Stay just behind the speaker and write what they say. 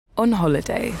On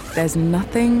holiday, there's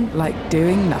nothing like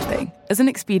doing nothing. As an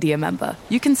Expedia member,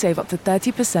 you can save up to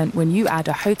 30% when you add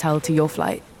a hotel to your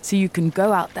flight, so you can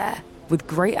go out there with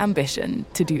great ambition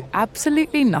to do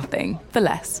absolutely nothing for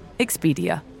less.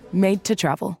 Expedia, made to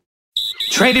travel.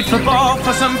 Traded football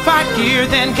for some fight gear,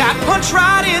 then got punched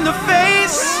right in the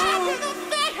face.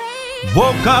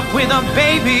 Woke up with a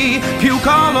baby, puke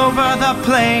all over the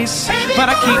place.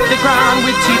 But I keep the grind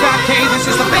with T.I.K.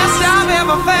 This is the best I've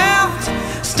ever felt.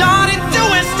 Started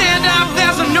doing stand-up,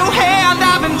 there's a new hand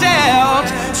I've been dealt.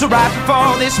 So right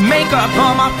before this makeup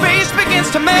on my face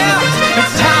begins to melt,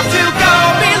 it's time to go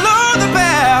below the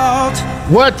belt.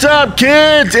 What's up,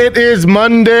 kids? It is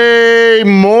Monday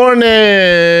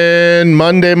morning.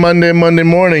 Monday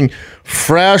morning.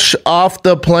 Fresh off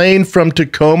the plane from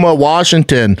Tacoma,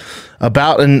 Washington.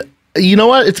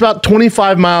 It's about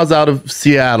 25 miles out of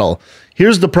Seattle.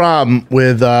 Here's the problem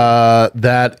with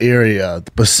that area,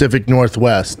 the Pacific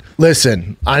Northwest.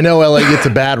 Listen, I know LA gets a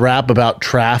bad rap about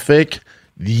traffic.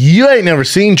 You ain't never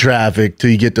seen traffic till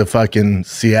you get to fucking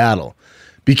Seattle.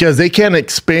 Because they can't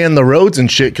expand the roads and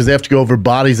shit because they have to go over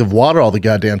bodies of water all the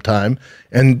goddamn time.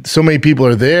 And so many people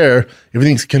are there,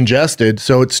 everything's congested.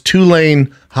 So it's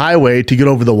 2-lane highway to get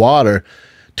over the water.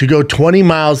 To go 20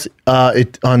 miles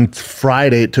on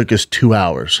Friday, it took us 2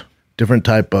 hours. Different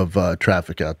type of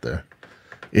traffic out there.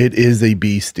 It is a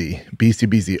beastie.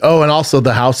 Oh, and also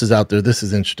the houses out there. This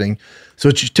is interesting. So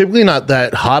it's typically not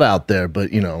that hot out there,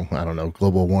 but, I don't know,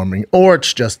 global warming. Or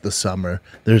it's just the summer.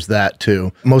 There's that,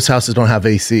 too. Most houses don't have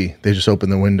AC. They just open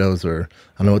the windows or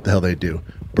I don't know what the hell they do.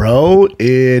 Bro,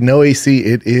 no AC.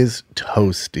 It is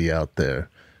toasty out there.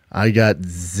 I got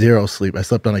zero sleep. I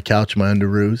slept on a couch in my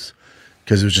underoos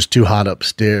because it was just too hot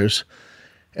upstairs.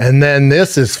 And then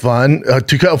this is fun.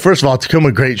 First of all,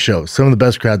 Tacoma, great show. Some of the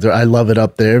best crowds there. I love it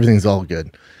up there. Everything's all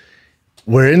good.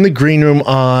 We're in the green room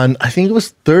on, I think it was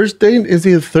Thursday. Is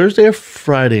it Thursday or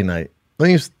Friday night? I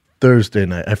think it's Thursday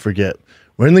night. I forget.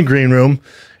 We're in the green room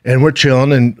and we're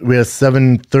chilling and we have a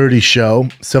 7:30 show.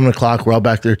 7 o'clock, we're all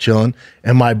back there chilling.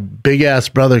 And my big ass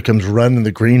brother comes running in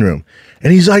the green room.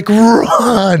 And he's like,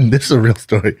 run. This is a real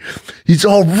story. He's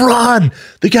all, run.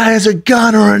 The guy has a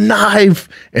gun or a knife.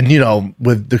 And,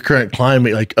 with the current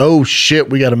climate, like, oh,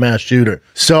 shit, we got a mass shooter.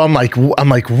 So I'm like,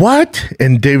 what?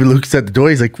 And David looks at the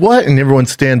door. He's like, what? And everyone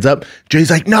stands up.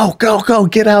 Jay's like, no, go,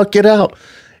 get out.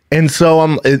 And so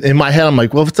I'm in my head, I'm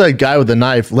like, well, if it's a guy with a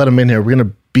knife, let him in here. We're going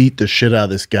to beat the shit out of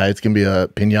this guy. It's going to be a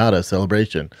piñata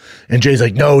celebration. And Jay's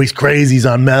like, no, he's crazy. He's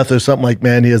on meth or something like,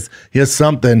 man, he has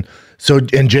something. So,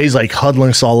 and Jay's like huddling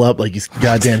us all up like he's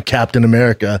goddamn Captain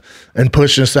America and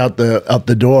pushing us out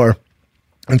the door.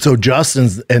 And so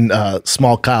Justin's and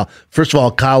small Kyle. First of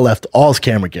all, Kyle left all his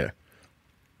camera gear.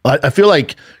 I feel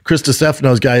like Chris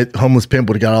DeStefano's guy, Homeless Pimp,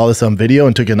 would have got all this on video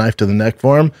and took a knife to the neck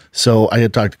for him. So I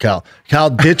had to talk to Kyle.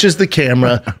 Kyle ditches the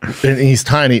camera, and he's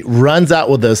tiny, runs out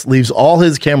with us, leaves all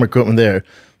his camera equipment there.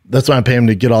 That's why I'm paying him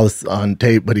to get all this on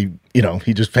tape, but he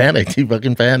just panicked. He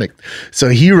fucking panicked. So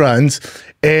he runs,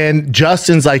 and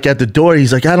Justin's like at the door.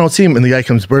 He's like, I don't see him. And the guy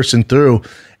comes bursting through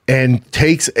and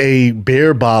takes a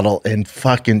beer bottle and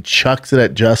fucking chucks it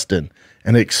at Justin.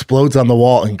 And it explodes on the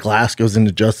wall and glass goes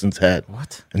into Justin's head.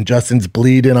 What? And Justin's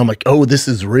bleeding. I'm like, oh, this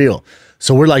is real.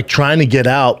 So we're like trying to get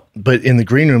out, but in the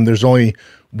green room, there's only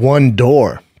one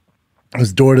door. It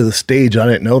was door to the stage. I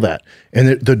didn't know that.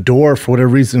 And the door, for whatever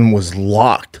reason, was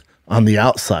locked on the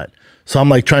outside. So I'm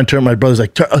like trying to turn, my brother's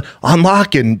like,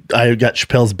 unlock. And I got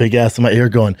Chappelle's big ass in my ear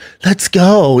going, let's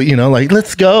go,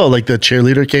 let's go. Like the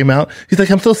cheerleader came out. He's like,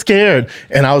 I'm so scared.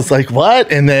 And I was like, what?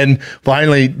 And then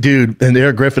finally, dude, and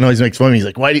Eric Griffin always makes fun of me. He's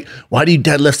like, why do you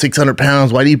deadlift 600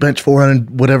 pounds? Why do you bench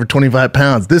 25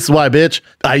 pounds? This is why, bitch.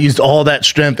 I used all that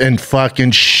strength and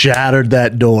fucking shattered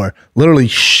that door. Literally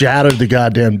shattered the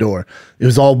goddamn door. It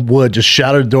was all wood, just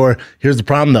shattered the door. Here's the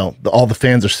problem though. All the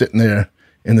fans are sitting there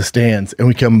in the stands and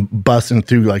we come busting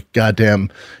through like goddamn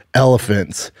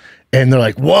elephants and they're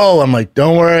like, whoa. I'm like,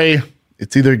 don't worry,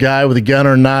 it's either a guy with a gun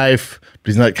or a knife, but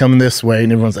he's not coming this way.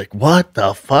 And everyone's like, what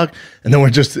the fuck? And then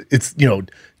it's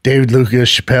David,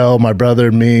 Lucas, Chappelle, my brother,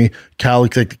 and me. Kyle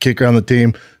looks like the kicker on the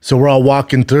team. So we're all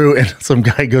walking through and some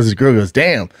guy goes,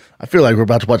 damn, I feel like we're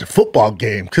about to watch a football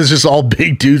game because it's just all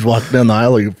big dudes walking down the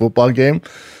aisle like a football game.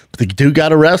 But the dude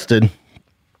got arrested.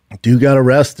 They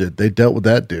dealt with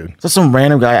that dude. So some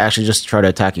random guy actually just tried to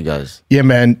attack you guys. Yeah,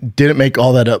 man. Didn't make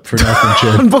all that up for nothing,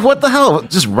 Chad. But what the hell?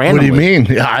 Just randomly. What do you mean?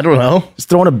 Yeah, I don't know. Just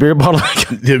throwing a beer bottle.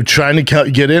 They're trying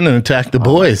to get in and attack the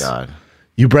boys. Oh, my God.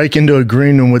 You break into a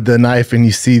green room with the knife and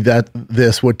you see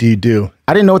this. What do you do?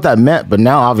 I didn't know what that meant, but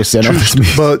now obviously I know what this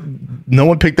means. But no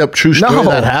one picked up true story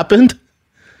that happened? You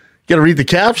got to read the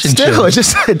caption. Still,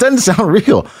 it doesn't sound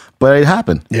real. but it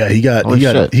happened. Yeah, he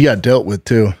got dealt with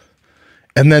too.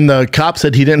 And then the cop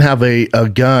said he didn't have a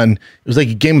gun. It was like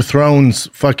a Game of Thrones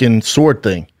fucking sword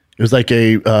thing. It was like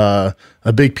a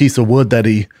big piece of wood that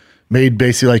he made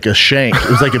basically like a shank. It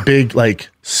was like a big like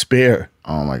spear.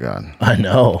 Oh my God. I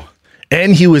know.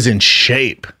 And he was in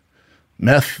shape.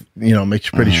 Meth, makes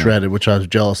you pretty shredded, which I was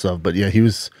jealous of. But yeah, he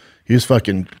was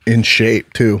fucking in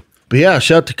shape too. But yeah,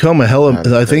 shout out to Tacoma.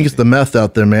 I think it's the meth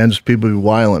out there, man. Just people be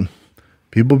wilding.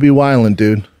 People be wilding,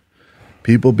 dude.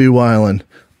 People be wilding.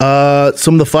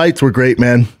 Some of the fights were great,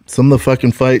 man. Some of the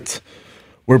fucking fights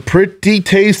were pretty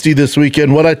tasty this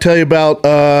weekend. What I tell you about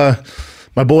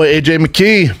my boy AJ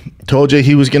McKee? Told you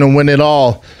he was going to win it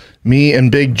all. Me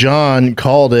and Big John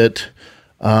called it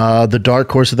the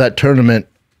dark horse of that tournament.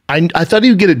 I thought he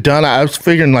would get it done. I was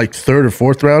figuring like third or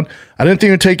fourth round. I didn't think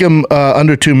it would take him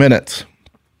under 2 minutes.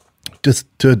 Just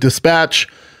to dispatch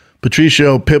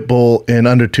Patricio Pitbull in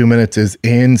under 2 minutes is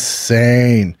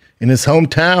insane. In his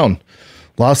hometown,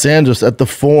 Los Angeles, at the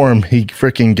Forum, he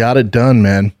freaking got it done,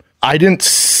 man. I didn't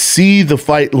see the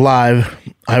fight live.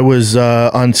 I was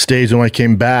on stage when I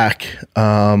came back.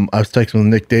 I was texting with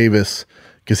Nick Davis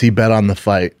because he bet on the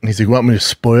fight. And he's like, want me to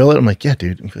spoil it? I'm like, yeah,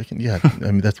 dude. Yeah,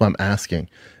 that's why I'm asking.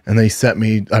 And then he sent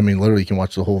me, literally you can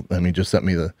watch the whole, just sent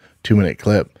me the 2 minute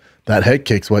clip. That head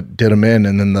kick's what did him in.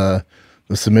 And then the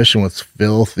submission was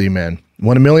filthy, man.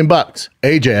 Won $1 million.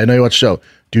 AJ, I know you watch the show.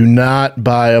 Do not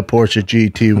buy a Porsche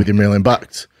GT with your $1 million.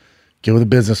 Get with a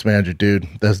business manager, dude.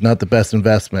 That's not the best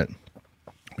investment.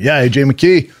 Yeah, AJ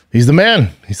McKee, he's the man.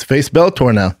 He's the face of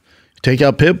Bellator now. Take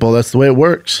out Pitbull, that's the way it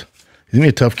works. He's going to be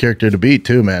a tough character to beat,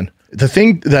 too, man. The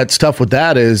thing that's tough with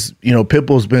that is,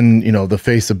 Pitbull's been, the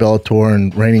face of Bellator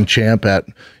and reigning champ at,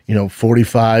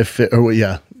 45.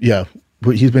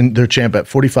 He's been their champ at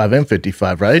 45 and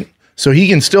 55, right? So he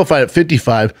can still fight at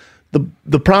 55.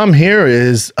 The problem here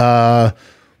is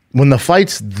when the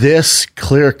fight's this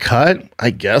clear cut, I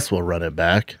guess we'll run it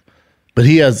back. But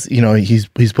he has,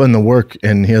 he's putting the work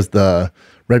and he has the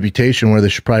reputation where they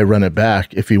should probably run it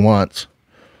back if he wants.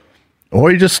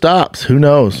 Or he just stops. Who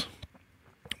knows?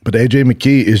 But AJ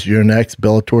McKee is your next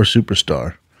Bellator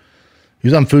superstar. He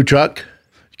was on food truck.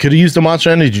 Could have used a Monster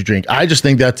Energy drink. I just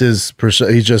think that's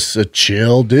he's just a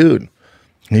chill dude.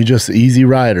 He's just an easy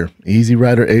rider. Easy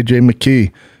rider AJ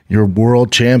McKee. You're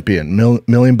world champion. $1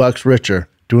 million richer.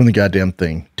 Doing the goddamn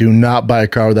thing. Do not buy a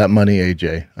car with that money,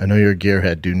 AJ. I know you're a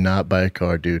gearhead. Do not buy a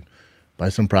car, dude. Buy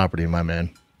some property, my man.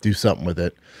 Do something with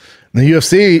it. And the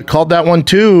UFC called that one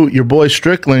too. Your boy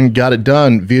Strickland got it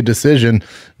done via decision.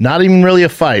 Not even really a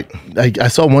fight. I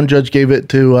saw one judge gave it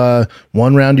to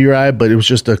one round to your eye, but it was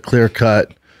just a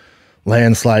clear-cut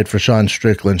landslide for Sean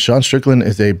Strickland. Sean Strickland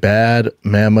is a bad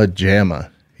mama jamma.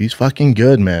 He's fucking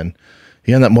good, man.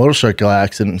 He had that motorcycle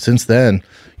accident, and since then,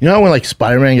 when like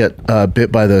Spider-Man got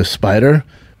bit by the spider?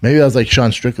 Maybe that was like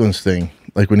Sean Strickland's thing.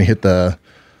 Like when he hit the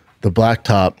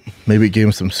blacktop, maybe it gave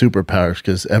him some superpowers,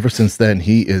 because ever since then,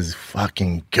 he is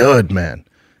fucking good, man.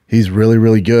 He's really,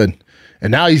 really good.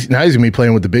 And now he's going to be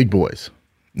playing with the big boys.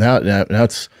 Now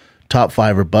it's top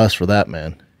 5 or bust for that,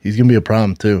 man. He's going to be a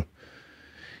problem, too.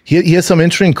 He has some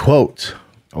interesting quotes.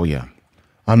 Oh, yeah.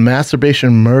 On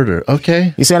masturbation murder.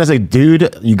 Okay. He's saying, it's like,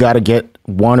 dude, you got to get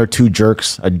 1 or 2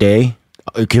 jerks a day,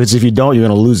 because if you don't, you're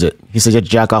going to lose it. He said, you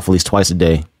jack off at least twice a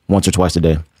day, once or twice a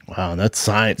day. Wow, that's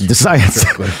science. The science.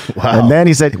 Wow. And then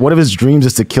he said, one of his dreams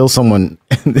is to kill someone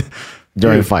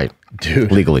during a fight.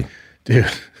 Dude. Legally. Dude.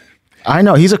 I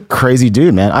know. He's a crazy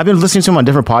dude, man. I've been listening to him on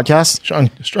different podcasts. Sean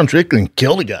Strickland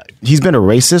killed a guy. He's been a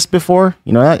racist before.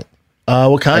 You know that?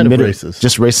 What kind of racist?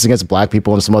 Just racist against black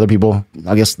people and some other people.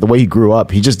 I guess the way he grew up,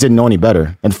 he just didn't know any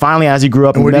better. And finally, as he grew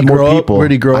up and met more people. Where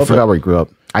did he grow up? I forgot where he grew up.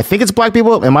 I think it's black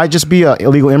people. It might just be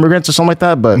illegal immigrants or something like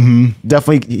that. But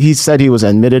definitely, he said he was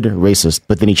admitted racist,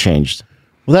 but then he changed.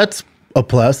 Well, that's a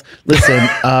plus. Listen,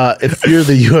 if you're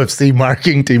the UFC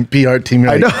marketing team, PR team,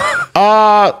 you're like,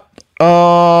 I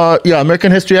know. Yeah,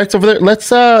 American History X over there. Let's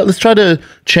try to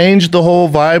change the whole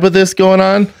vibe of this going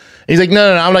on. He's like,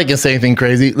 no, I'm not gonna say anything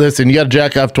crazy. Listen, you got to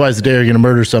jack off twice a day, or you're gonna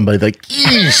murder somebody. Like,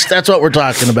 yeesh, that's what we're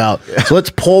talking about. So let's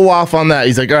pull off on that.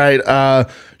 He's like, all right,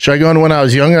 should I go into when I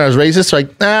was younger and I was racist?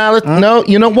 Like, no.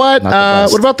 You know what?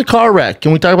 What about the car wreck?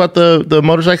 Can we talk about the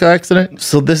motorcycle accident?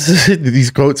 So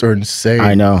these quotes are insane.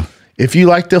 I know. If you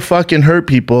like to fucking hurt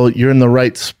people, you're in the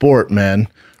right sport, man.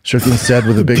 Strickland said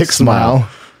with a big smile.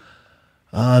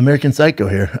 American Psycho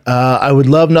here. I would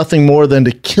love nothing more than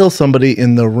to kill somebody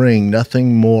in the ring.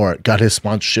 Nothing more. God, his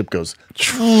sponsorship goes.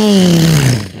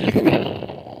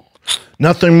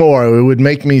 Nothing more. It would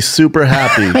make me super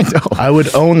happy. I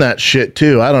would own that shit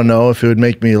too. I don't know if it would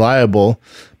make me liable,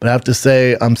 but I have to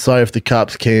say, I'm sorry if the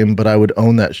cops came, but I would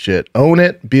own that shit. Own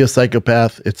it. Be a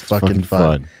psychopath. It's fucking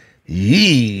fun.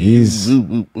 He's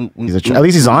at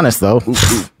least he's honest though.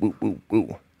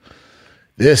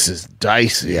 This is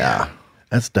dicey. Yeah,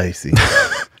 that's dicey.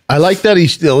 I like that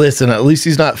he's still listen. At least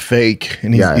he's not fake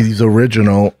and he's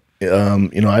original.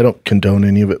 I don't condone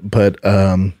any of it, but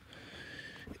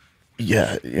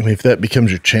yeah, I mean, if that becomes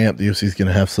your champ, the UFC is going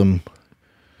to have some.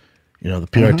 The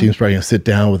PR team's probably going to sit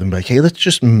down with him and be like, hey, let's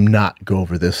just not go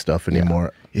over this stuff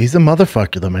anymore. Yeah. He's a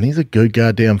motherfucker, though, man. He's a good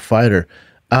goddamn fighter.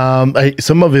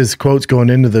 Some of his quotes going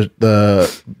into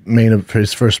the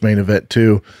his first main event,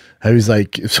 too, how he's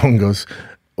like, if someone goes,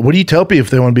 what do you tell people if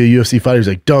they want to be a UFC fighter? He's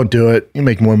like, don't do it. You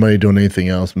make more money doing anything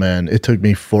else, man. It took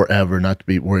me forever not to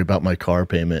be worried about my car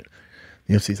payment.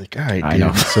 The UFC's like, all right,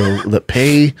 dude. So the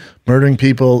pay, murdering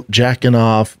people, jacking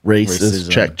off, racist,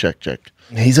 check.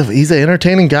 He's an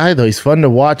entertaining guy, though. He's fun to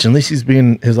watch. At least he's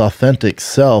being his authentic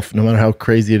self, no matter how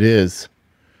crazy it is.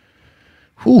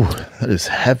 Whew, that is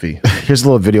heavy. Here's a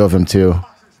little video of him, too.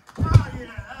 I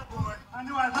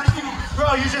knew I'd like you.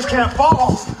 Bro, you just can't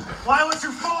fall. Why would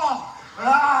you fall?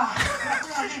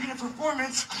 I gave you the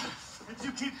performance. If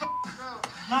you keep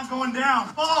not going down.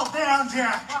 Fall down,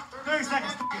 Jack. 30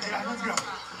 seconds, Jack. Let's go.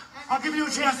 I'll give you a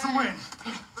chance to win.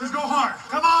 Just go hard.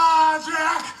 Come on,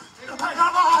 Jack. Come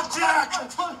on, Jack.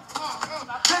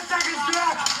 10 seconds,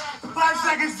 Jack. 5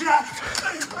 seconds, Jack.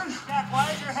 Jack,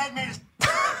 why is your head made of...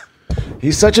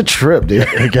 He's such a trip, dude.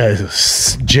 That guy's a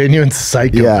genuine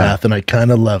psychopath, and I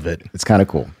kind of love it. It's kind of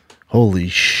cool. Holy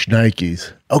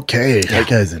shnikes. Okay, that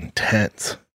guy's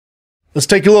intense. Let's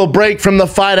take a little break from the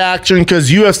fight action because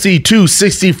UFC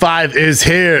 265 is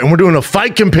here, and we're doing a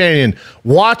fight companion.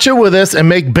 Watch it with us and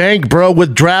make bank, bro,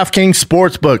 with DraftKings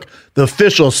Sportsbook, the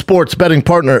official sports betting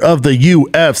partner of the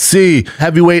UFC.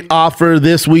 Heavyweight offer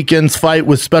this weekend's fight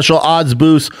with special odds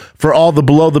boosts for all the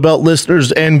below-the-belt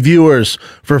listeners and viewers.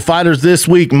 For fighters this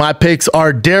week, my picks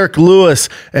are Derek Lewis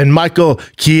and Michael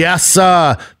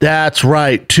Chiesa. That's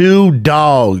right, 2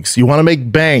 dogs. You want to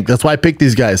make bank. That's why I picked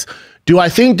these guys. Do I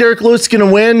think Derek Lewis is going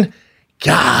to win?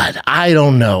 God, I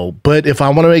don't know. But if I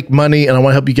want to make money and I want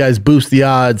to help you guys boost the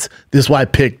odds, this is why I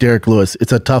picked Derek Lewis.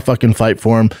 It's a tough fucking fight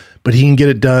for him, but he can get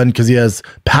it done because he has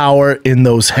power in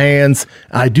those hands.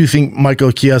 I do think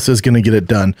Michael Chiesa is going to get it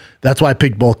done. That's why I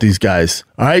picked both these guys.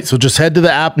 All right, so just head to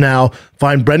the app now.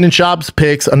 Find Brendan Schaub's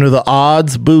picks under the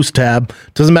odds boost tab.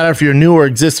 Doesn't matter if you're a new or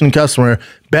existing customer.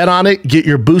 Bet on it, get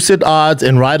your boosted odds,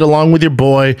 and ride along with your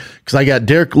boy because I got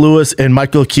Derek Lewis and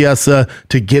Michael Chiesa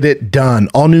to get it done.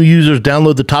 All new users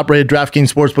download the top-rated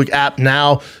DraftKings Sportsbook app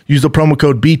now. Use the promo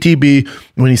code BTB.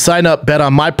 When you sign up, bet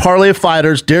on my parlay of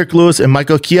fighters, Derek Lewis and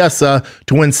Michael Chiesa,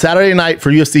 to win Saturday night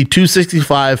for UFC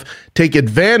 265. Take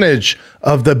advantage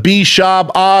of the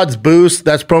B-Schaub odds boost.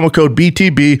 That's promo code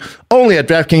BTB. Only at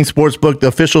DraftKings Sportsbook, the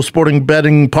official sporting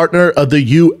betting partner of the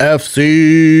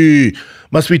UFC.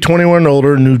 Must be 21 and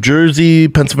older. New Jersey,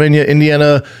 Pennsylvania,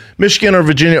 Indiana, Michigan, or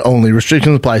Virginia only.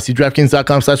 Restrictions apply. See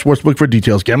DraftKings.com/sportsbook for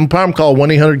details. Gambling problem? Call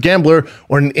 1-800-GAMBLER,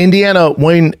 or in Indiana,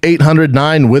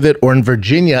 1-800-9-WITH-IT, or in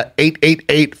Virginia,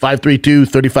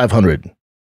 888-532-3500.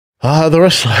 The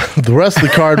rest of the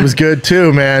card was good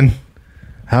too, man.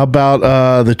 How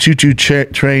about the choo-choo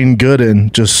train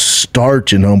Gooden just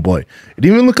starching homeboy? It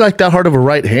didn't even look like that hard of a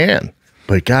right hand,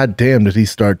 but goddamn did he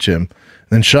starch him.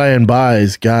 Then Cheyenne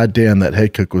Buys, goddamn, that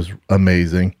head kick was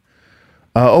amazing.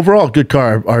 Overall, good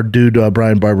card. Our dude,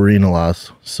 Brian Barberina,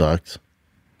 lost. Sucks.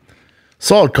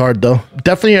 Solid card, though.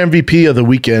 Definitely your MVP of the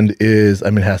weekend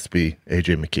has to be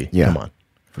AJ McKee. Yeah, come on.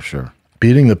 For sure.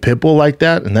 Beating the Pitbull like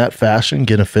that, in that fashion,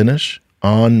 get a finish,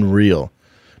 unreal.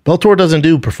 Bellator doesn't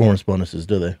do performance bonuses,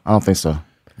 do they? I don't think so.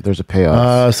 There's a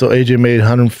payoff. So AJ made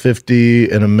 150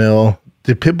 and a mil.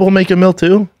 Did Pitbull make a mil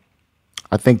too?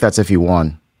 I think that's if he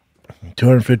won.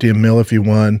 250 a mil if he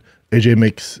won. AJ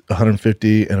makes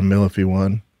 150 and a mil if he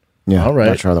won. Yeah, all right.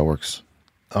 Not sure how that works.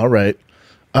 All right.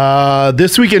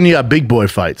 This weekend you got big boy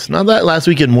fights. Now that last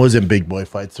weekend wasn't big boy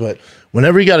fights, but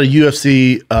whenever you got a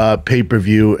UFC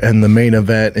pay-per-view and the main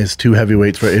event is 2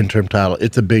 heavyweights for an interim title,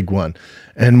 it's a big one.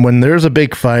 And when there's a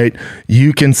big fight,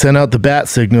 you can send out the bat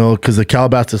signal because the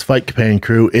Calabasas Fight Companion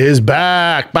crew is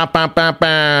back. Bah, bah, bah,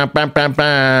 bah, bah, bah,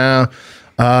 bah.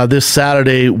 This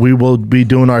Saturday, we will be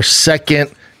doing our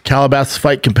second Calabasas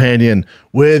Fight Companion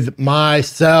with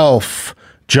myself,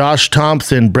 Josh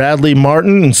Thompson, Bradley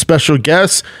Martin, and special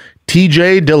guest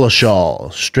TJ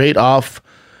Dillashaw, straight off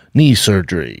knee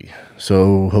surgery.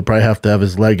 So he'll probably have to have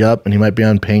his leg up, and he might be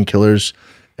on painkillers.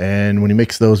 And when he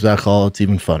mixes those alcohol, it's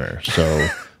even funner. So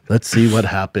let's see what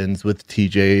happens with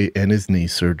TJ and his knee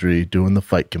surgery doing the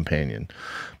fight companion.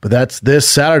 But that's this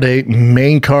Saturday,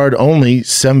 main card only,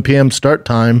 7 p.m. start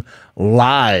time,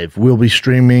 live. We'll be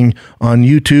streaming on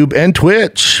YouTube and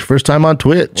Twitch. First time on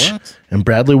Twitch. What? And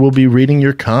Bradley will be reading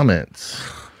your comments.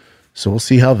 So we'll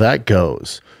see how that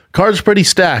goes. Card's pretty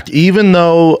stacked. Even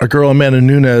though our girl Amanda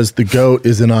Nunes, the GOAT,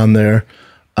 isn't on there,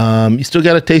 you still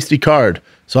got a tasty card.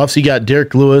 So obviously you got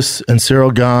Derek Lewis and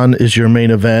Cyril Gane is your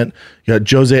main event. You got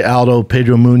Jose Aldo,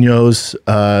 Pedro Munoz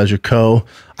as your co.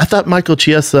 I thought Michael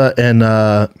Chiesa and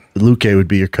Luque would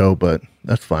be your co, but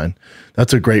that's fine.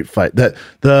 That's a great fight.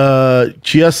 The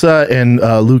Chiesa and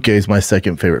Luque is my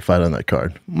second favorite fight on that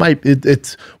card.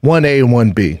 It's 1A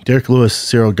and 1B. Derek Lewis,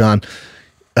 Cyril Gane.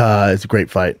 It's a great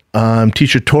fight.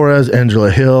 Tisha Torres,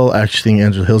 Angela Hill. I actually think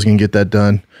Angela Hill's going to get that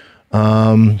done.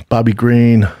 Bobby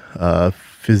Green,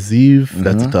 Fiziev.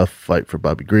 That's a tough fight for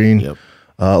Bobby Green. Yep.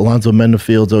 Alonzo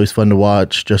Mendefield's always fun to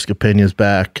watch. Jessica Pena's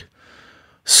back.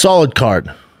 Solid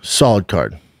card.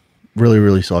 Really,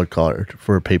 really solid card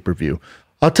for a pay-per-view.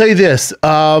 I'll tell you this.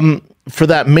 For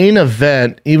that main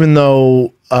event, even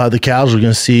though the casuals are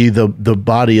going to see the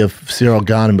body of Cyril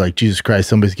Gane and be like, Jesus Christ,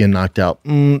 somebody's getting knocked out.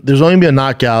 There's only going to be a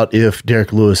knockout if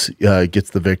Derek Lewis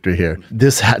gets the victory here.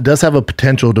 This does have a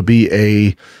potential to be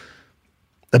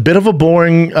a bit of a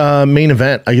boring main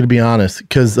event, I got to be honest,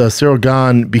 because Cyril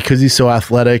Gane, because he's so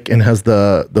athletic and has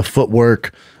the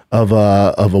footwork of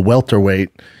a welterweight,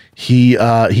 he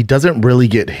doesn't really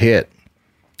get hit.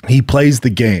 He plays the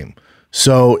game.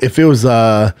 So if it was,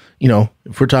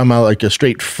 if we're talking about like a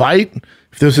straight fight,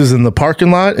 if this is in the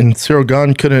parking lot and Cyril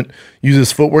Gane couldn't use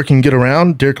his footwork and get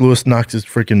around, Derek Lewis knocks his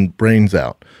freaking brains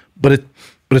out. But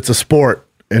it's a sport.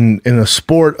 And in a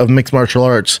sport of mixed martial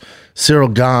arts, Cyril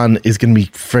Gane is going to be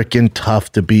freaking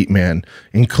tough to beat, man,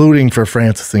 including for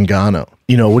Francis Ngannou.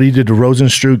 You know, what he did to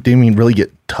Rosenstruck didn't even really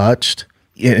get touched.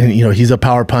 And, he's a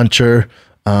power puncher.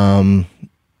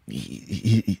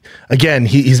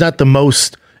 He's not the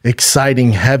most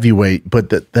exciting heavyweight, but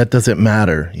that doesn't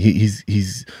matter.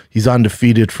 He's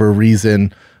undefeated for a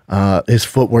reason. His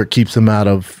footwork keeps him out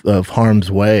of harm's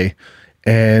way.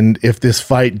 And if this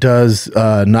fight does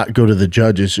not go to the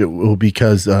judges, it will be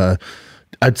because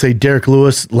I'd say Derek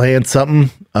Lewis lands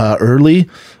something early,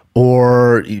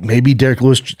 or maybe Derek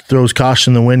Lewis throws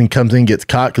caution in the wind and comes in and gets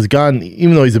caught. Because Gane,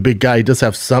 even though he's a big guy, he does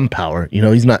have some power.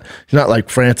 He's not like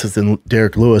Francis and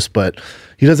Derek Lewis, but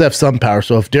he does have some power.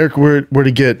 So if Derek were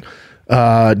to get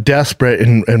desperate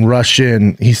and rush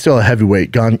in, he's still a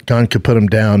heavyweight. Gane could put him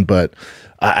down, but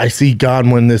I see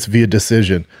Gane win this via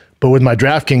decision. But with my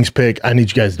DraftKings pick, I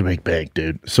need you guys to make bank,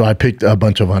 dude. So I picked a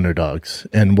bunch of underdogs,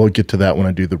 and we'll get to that when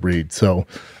I do the read. So,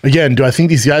 again, do I think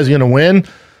these guys are going to win?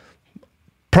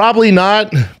 Probably not.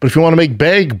 But if you want to make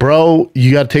bank, bro,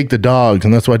 you got to take the dogs.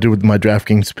 And that's what I did with my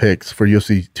DraftKings picks for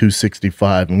UFC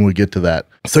 265, and we'll get to that.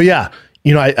 So, yeah,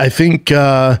 I think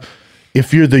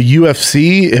if you're the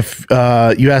UFC, if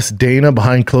you ask Dana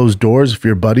behind closed doors, if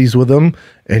you're buddies with him,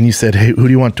 and you said, hey, who do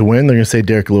you want to win? They're going to say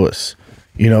Derek Lewis.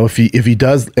 If he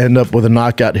does end up with a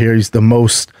knockout here, he's the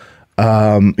most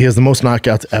he has the most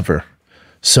knockouts ever.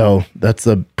 So that's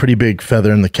a pretty big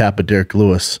feather in the cap of Derek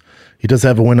Lewis. He does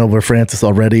have a win over Francis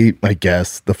already. I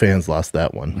guess the fans lost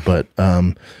that one, but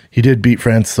he did beat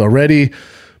Francis already.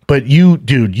 But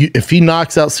if he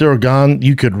knocks out Cyril Gane,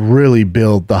 you could really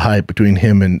build the hype between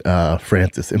him and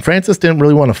Francis. And Francis didn't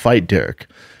really want to fight Derek,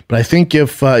 but I think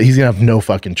if he's gonna have no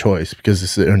fucking choice because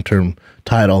it's an interim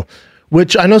title.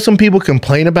 Which I know some people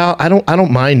complain about. I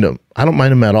don't mind him. I don't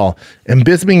mind him at all. And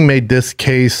Bisping made this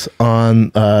case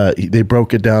on. They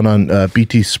broke it down on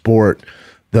BT Sport,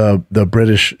 the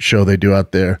British show they do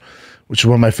out there, which is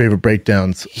one of my favorite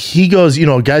breakdowns. He goes,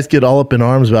 guys get all up in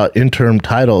arms about interim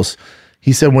titles.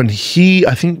 He said when he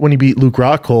beat Luke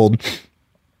Rockhold,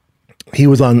 he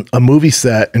was on a movie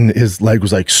set and his leg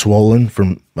was like swollen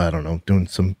from doing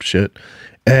some shit.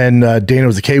 And Dana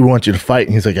was like, hey, we want you to fight.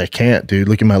 And he's like, I can't, dude.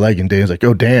 Look at my leg. And Dana's like,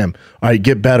 oh, damn. All right,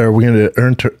 get better. We're going to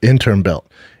earn interim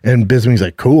belt. And Bisping's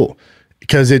like, cool.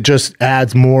 Because it just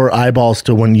adds more eyeballs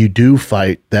to when you do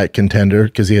fight that contender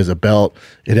because he has a belt.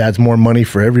 It adds more money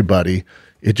for everybody.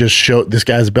 It just showed this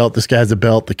guy's a belt, this guy's a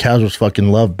belt. The casuals fucking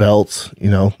love belts.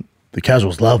 The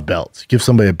casuals love belts. Give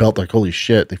somebody a belt, like, holy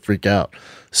shit, they freak out.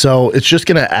 So it's just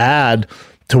going to add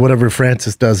to whatever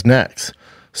Francis does next.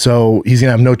 So he's going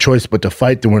to have no choice but to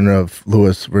fight the winner of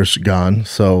Lewis versus Gane.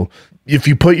 So if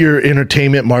you put your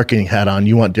entertainment marketing hat on,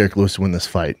 you want Derek Lewis to win this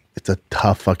fight. It's a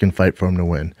tough fucking fight for him to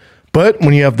win. But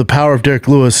when you have the power of Derek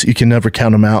Lewis, you can never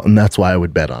count him out, and that's why I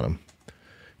would bet on him.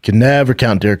 You can never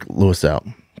count Derek Lewis out.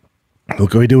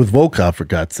 Look what he did with Volkov, for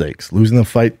God's sakes. Losing the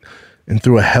fight and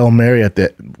threw a Hail Mary at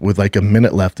that with like a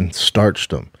minute left and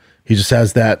starched him. He just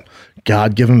has that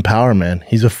God-given power, man.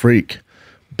 He's a freak.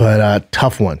 But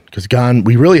tough one, because Gane,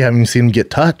 we really haven't even seen him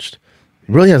get touched.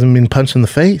 He really hasn't been punched in the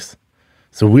face.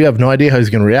 So we have no idea how he's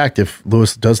going to react if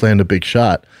Lewis does land a big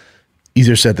shot.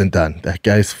 Easier said than done. That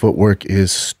guy's footwork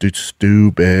is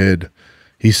stupid.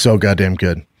 He's so goddamn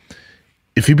good.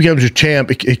 If he becomes your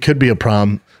champ, it could be a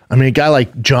problem. I mean, a guy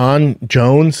like John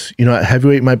Jones, at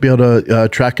heavyweight might be able to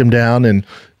track him down and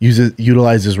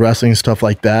utilize his wrestling, stuff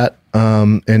like that,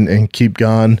 and keep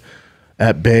Gane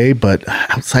at bay. But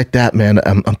outside that, man,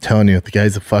 I'm telling you, the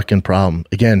guy's a fucking problem.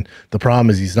 Again, the problem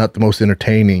is he's not the most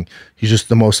entertaining. He's just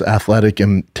the most athletic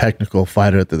and technical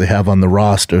fighter that they have on the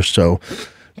roster. So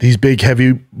these big,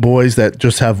 heavy boys that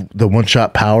just have the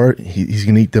one-shot power, he's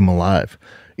going to eat them alive.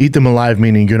 Eat them alive,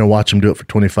 meaning you're going to watch him do it for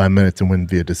 25 minutes and win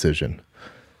via decision.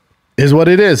 Is what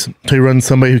it is. So he runs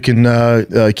somebody who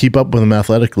can keep up with him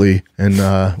athletically and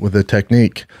with the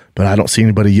technique. But I don't see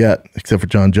anybody yet except for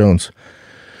John Jones.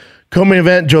 Co-main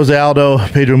event, Jose Aldo,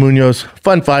 Pedro Munoz.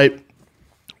 Fun fight.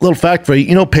 Little fact for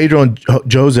you. Pedro and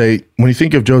Jose, when you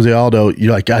think of Jose Aldo,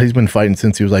 you're like, God, he's been fighting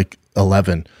since he was like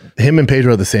 11. Him and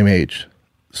Pedro are the same age.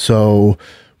 So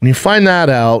when you find that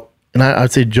out, and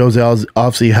I'd say Jose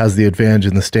obviously has the advantage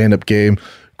in the stand-up game.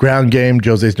 Ground game,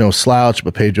 Jose's no slouch,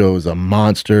 but Pedro is a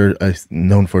monster,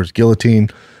 known for his guillotine.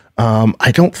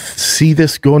 I don't see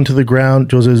this going to the ground.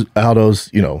 Jose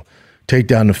Aldo's,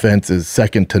 takedown defense is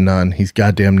second to none. He's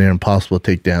goddamn near impossible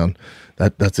to take down.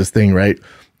 That's his thing, right?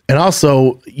 And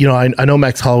also, I know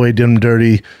Max Holloway did him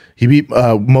dirty. He beat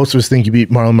most of us think he beat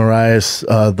Marlon Moraes.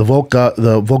 The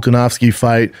Volkanovski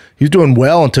fight, he was doing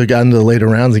well until he got into the later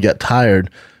rounds and got tired.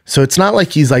 So it's not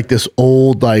like he's like this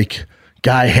old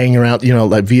guy hanging around,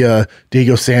 like via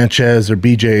Diego Sanchez or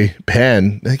BJ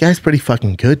Penn. That guy's pretty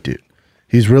fucking good, dude.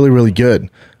 He's really, really good.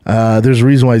 There's a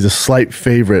reason why he's a slight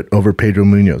favorite over Pedro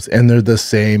Munoz, and they're the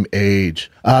same age.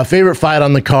 Favorite fight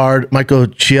on the card, Michael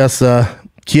Chiesa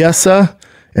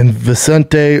and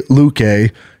Vicente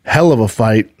Luque. Hell of a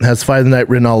fight. Has Fight of the Night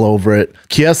written all over it.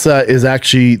 Chiesa is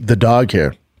actually the dog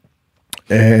here.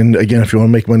 And again, if you want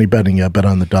to make money betting, you got to bet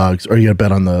on the dogs, or you got to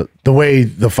bet on the way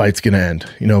the fight's going to end,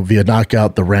 via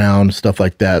knockout, the round, stuff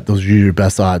like that. Those are your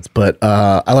best odds. But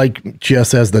I like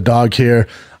Chiesa as the dog here.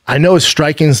 I know his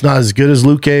striking is not as good as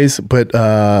Luque's, but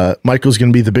Michael's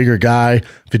going to be the bigger guy.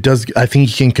 If it does, I think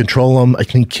he can control him. I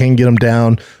think he can get him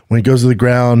down. When he goes to the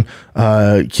ground,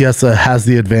 Chiesa has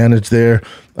the advantage there.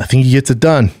 I think he gets it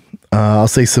done. I'll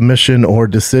say submission or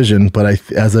decision, but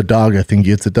as a dog, I think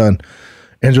he gets it done.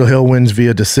 Angel Hill wins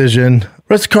via decision.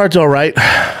 Rest of the card's all right.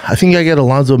 I think I get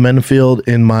Alonzo Menfield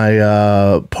in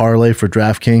my parlay for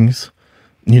DraftKings.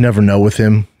 You never know with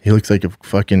him. He looks like a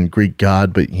fucking Greek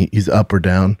god, but he's up or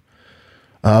down.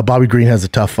 Bobby Green has a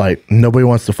tough fight. Nobody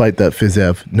wants to fight that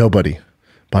Fizev. Nobody.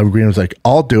 Bobby Green was like,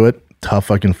 I'll do it. Tough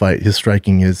fucking fight. His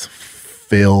striking is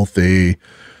filthy.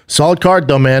 Solid card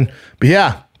though, man. But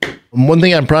yeah, one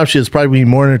thing I promise you is probably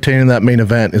more entertaining than that main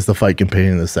event is the fight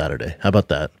companion this Saturday. How about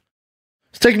that?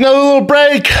 Let's take another little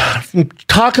break from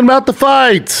talking about the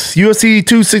fights. UFC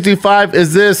 265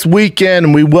 is this weekend,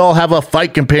 and we will have a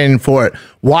fight companion for it.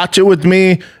 Watch it with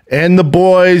me and the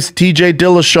boys, TJ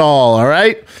Dillashaw, all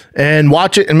right? And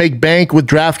watch it and make bank with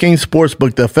DraftKings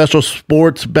Sportsbook, the official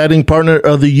sports betting partner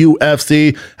of the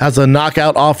UFC, has a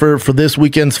knockout offer for this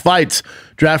weekend's fights.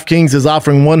 DraftKings is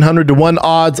offering 100-1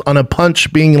 odds on a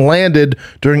punch being landed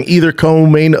during either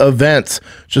co-main events.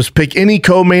 Just pick any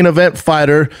co-main event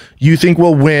fighter you think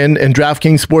will win, and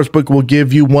DraftKings Sportsbook will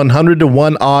give you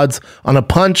 100-1 odds on a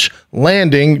punch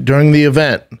landing during the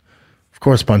event. Of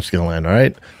course, punch is going to land, all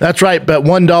right? That's right. Bet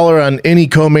 $1 on any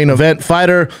co-main event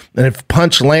fighter, and if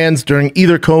punch lands during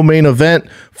either co-main event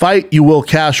fight, you will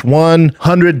cash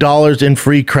 $100 in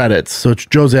free credits. So it's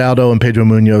Jose Aldo and Pedro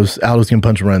Munoz. Aldo's going to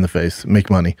punch him right in the face, make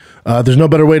money. There's no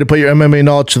better way to put your MMA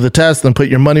knowledge to the test than put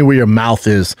your money where your mouth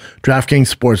is.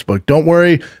 DraftKings Sportsbook. Don't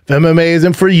worry if MMA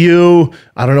isn't for you.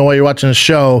 I don't know why you're watching a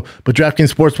show, but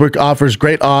DraftKings Sportsbook offers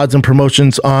great odds and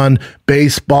promotions on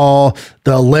baseball,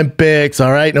 the Olympics,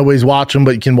 all right? Nobody's watching,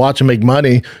 but you can watch and make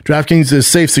money. DraftKings is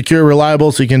safe, secure,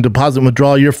 reliable, so you can deposit and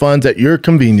withdraw your funds at your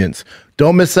convenience.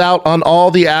 Don't miss out on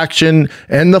all the action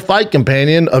and the fight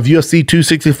companion of UFC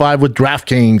 265 with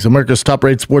DraftKings, America's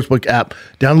top-rated sportsbook app.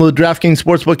 Download the DraftKings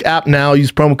Sportsbook app now.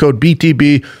 Use promo code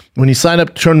BTB. When you sign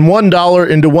up, turn $1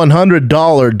 into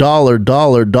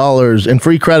 $100 in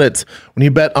free credits when you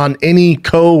bet on any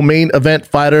co-main event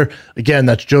fighter. Again,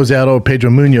 that's Jose Aldo or Pedro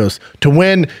Munoz to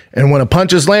win. And when a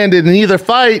punch is landed in either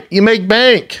fight, you make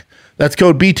bank. That's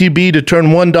code BTB to turn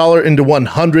 $1 into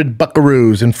 100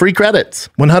 buckaroos and free credits.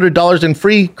 $100 in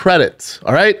free credits.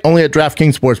 All right? Only at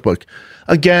DraftKings Sportsbook.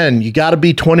 Again, you got to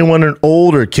be 21 and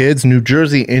older, kids. New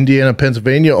Jersey, Indiana,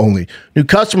 Pennsylvania only. New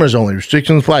customers only.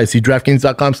 Restrictions apply. See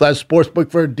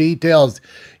DraftKings.com/sportsbook for details.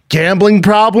 Gambling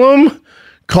problem?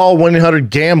 Call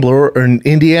 1-800-GAMBLER or in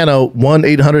Indiana,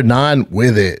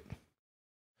 1-800-9-WITH-IT.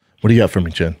 What do you got for me,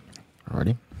 Chen?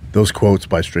 Already? Those quotes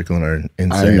by Strickland are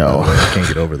insane. I know. I can't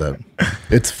get over that.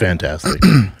 It's fantastic.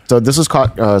 So this was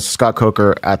Scott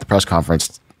Coker at the press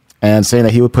conference and saying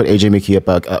that he would put AJ McKee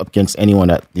up against anyone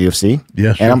at the UFC.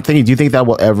 Yeah, sure. And I'm thinking, do you think that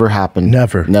will ever happen?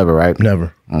 Never. Never, right?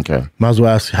 Never. Okay. Might as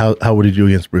well ask, how would he do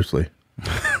against Bruce Lee?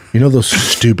 You know those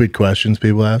stupid questions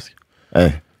people ask?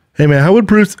 Hey, man, how would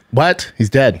Bruce... What? He's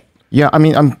dead. Yeah, I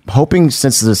mean, I'm hoping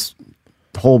since this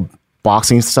whole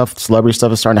boxing stuff, celebrity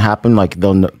stuff is starting to happen, like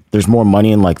there's more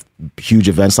money in like huge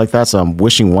events like that. So I'm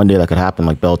wishing one day that could happen,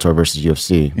 like Bellator versus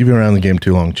UFC. You've been around the game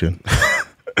too long, Chin.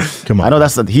 Come on. I know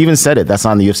he even said it. That's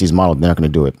on the UFC's model. They're not going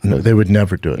to do it. No, they would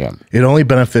never do it. Yeah. It only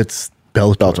benefits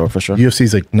Bellator for sure.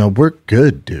 UFC's like, no, we're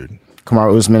good, dude.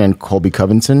 Kamaru Usman and Colby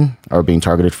Covington are being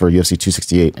targeted for UFC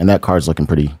 268, and that card's looking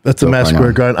pretty. That's a Madison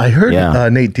Square Garden. I heard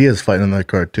Nate Diaz fighting on that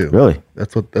card too. Really?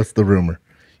 That's the rumor.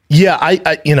 Yeah, I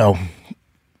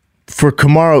for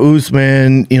Kamaru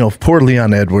Usman, poor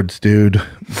Leon Edwards, dude.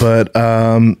 But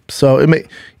so it may,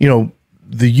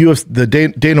 the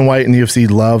UFC, Dana White and the UFC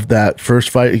love that first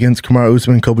fight against Kamaru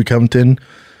Usman and Colby Covington.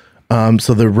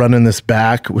 So they're running this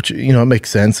back, which it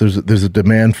makes sense. There's a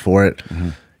demand for it. Mm-hmm.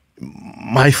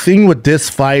 My thing with this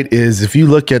fight is if you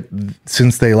look at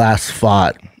since they last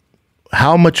fought,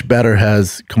 how much better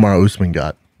has Kamaru Usman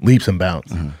got? Leaps and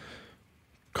bounds. Mm-hmm.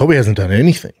 Colby hasn't done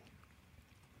anything.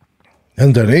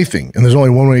 And there's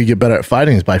only one way you get better at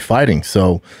fighting is by fighting.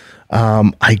 So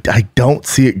I don't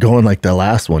see it going like the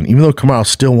last one. Even though Kamaru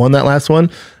still won that last one,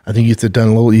 I think he gets it done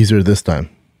a little easier this time.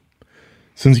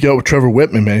 Since he got with Trevor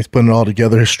Whitman, man, he's putting it all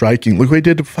together. His striking. Look what he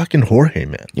did to fucking Jorge,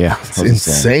 man. Yeah. It's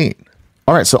insane.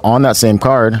 All right, so on that same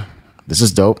card, this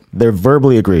is dope. They're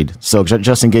verbally agreed. So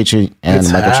Justin Gaethje and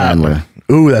Michael Chandler.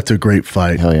 Ooh, that's a great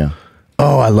fight. Hell yeah.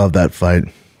 Oh, I love that fight.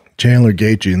 Chandler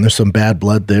Gaethje, and there's some bad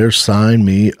blood there. Sign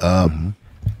me up. Mm-hmm.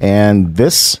 And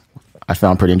this I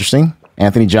found pretty interesting.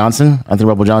 Anthony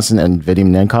Rumble Johnson, and Vadim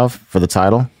Nemkov for the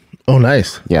title. Oh,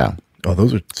 nice. Yeah. Oh,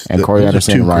 those are and Corey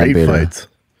Anderson and Ryan Bader. Fights.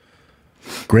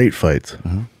 Great fights.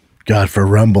 Mm-hmm. God, for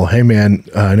Rumble. Hey, man,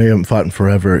 I know you haven't fought in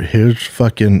forever. Here's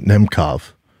fucking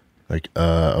Nemkov. Like,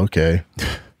 okay.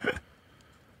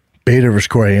 Bader versus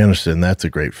Corey Anderson. That's a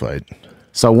great fight.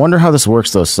 So I wonder how this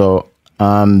works, though. So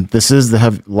this is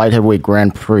the light heavyweight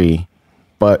Grand Prix.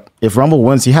 But if Rumble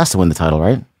wins, he has to win the title,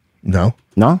 right? No.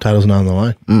 No? Title's not on the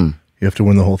line. You have to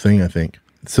win the whole thing, I think.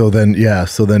 So then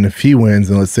if he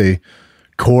wins, and let's say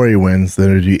Corey wins,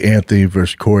 then it'd be Anthony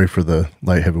versus Corey for the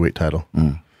light heavyweight title.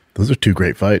 Those are two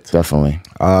great fights. Definitely.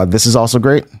 This is also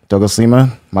great. Douglas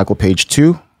Lima, Michael Page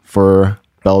 2 for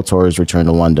Bellator's return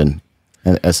to London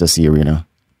and SSE Arena.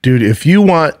 Dude, if you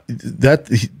want that,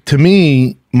 to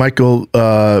me, Michael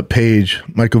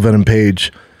Venom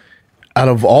Page, out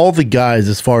of all the guys,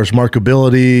 as far as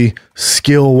marketability,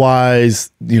 skill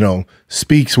wise,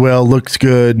 speaks well, looks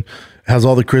good, has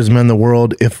all the charisma in the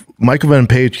world. If Michael Venom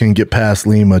Page can get past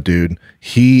Lima, dude,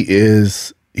 he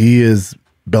is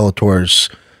Bellator's.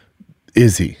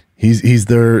 Is he? He's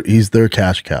their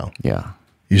cash cow. Yeah.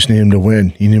 You just need him to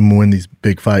win. You need him to win these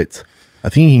big fights. I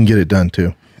think he can get it done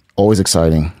too. Always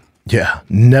exciting. Yeah.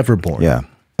 Never boring. Yeah.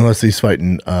 Unless he's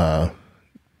fighting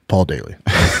Paul Daly.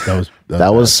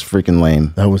 That was freaking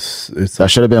lame. That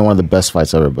should have been one of the best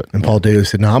fights ever. But Paul Daly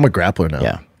said, "No, I'm a grappler now."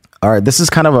 Yeah. All right. This is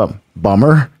kind of a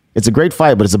bummer. It's a great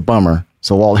fight, but it's a bummer.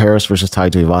 So Walt Harris versus Tai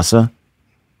Tuivasa.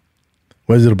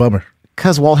 Why is it a bummer?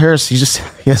 Because Walt Harris, he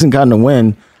hasn't gotten a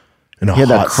win. He had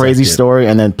that crazy story,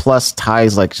 and then plus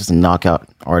Ty's like just a knockout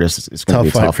artist. It's going to be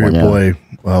a tough fight for your boy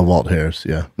Walt Harris.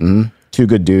 Yeah, two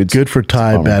good dudes. Good for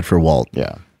Ty, bad for Walt.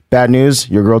 Yeah. Bad news: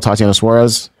 your girl Tatiana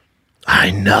Suarez.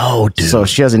 I know, dude. So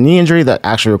she has a knee injury that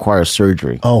actually requires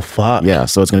surgery. Oh fuck. Yeah.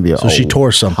 So it's going to be she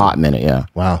tore something. Hot minute. Yeah.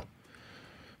 Wow.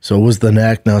 So it was the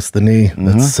neck, now it's the knee.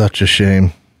 That's such a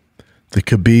shame. The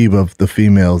Khabib of the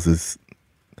females is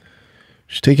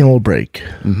she's taking a little break.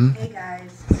 Hey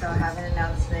guys, so I have an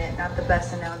announcement, not the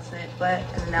best announcement, but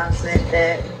an announcement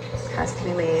that has to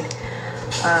be made.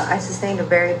 I sustained a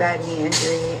very bad knee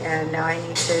injury and now I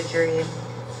need surgery.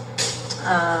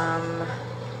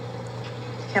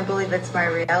 Can't believe it's my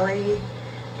reality,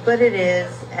 but it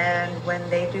is. And when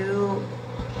they do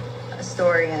a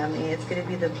story on me, it's going to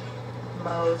be the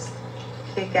most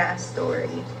kick-ass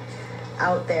story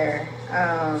out there.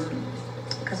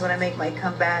 Because when I make my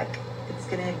comeback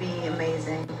going to be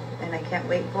amazing, and I can't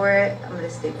wait for it. I'm going to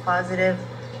stay positive.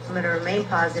 I'm going to remain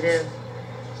positive.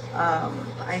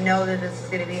 I know that this is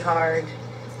going to be hard.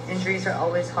 Injuries are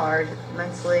always hard,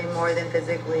 mentally more than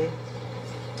physically.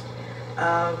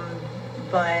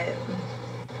 But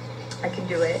I can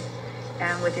do it.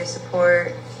 And with your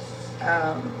support,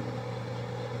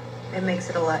 it makes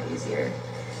it a lot easier.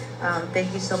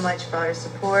 Thank you so much for all your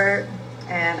support,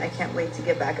 and I can't wait to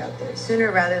get back out there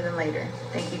sooner rather than later.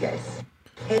 Thank you guys.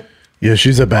 Hey. Yeah,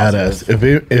 she's a badass.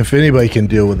 If anybody can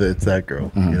deal with it, it's that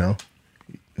girl. You know,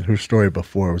 her story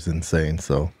before was insane.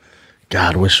 So,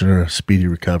 God, wishing her a speedy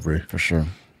recovery for sure.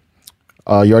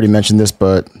 You already mentioned this,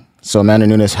 but so Amanda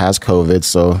Nunes has COVID,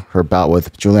 so her bout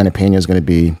with Juliana Pena is going to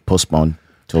be postponed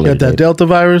to a later got that date. Delta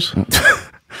virus? I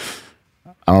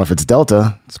don't know if it's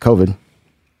Delta. It's COVID.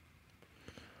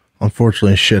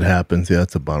 Unfortunately, shit happens. Yeah,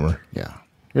 it's a bummer. Yeah.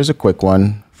 Here's a quick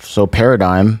one. So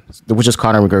Paradigm, which is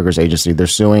Conor McGregor's agency, they're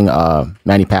suing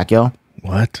Manny Pacquiao.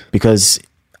 What? Because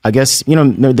I guess, you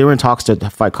know, they were in talks to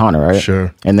fight Conor, right?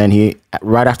 Sure. And then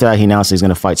right after that, he announced he's going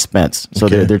to fight Spence. So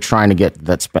they're trying to get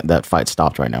that fight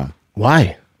stopped right now.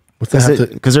 Why? What's that?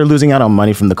 Because they're losing out on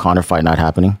money from the Conor fight not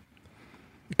happening.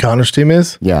 Conor's team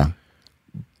is? Yeah.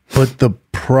 But the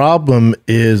problem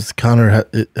is Conor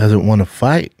hasn't won a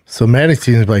fight. So Manny's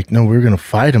team is like, no, we're going to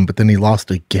fight him. But then he lost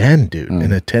again, dude,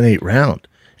 in a 10-8 round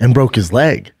and broke his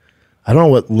leg. I don't know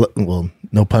what, well,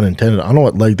 no pun intended. I don't know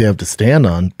what leg they have to stand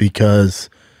on because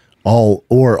all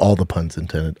the puns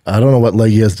intended. I don't know what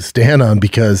leg he has to stand on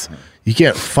because you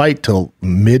can't fight till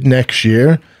mid next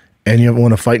year and you haven't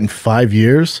won a fight in 5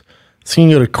 years. So you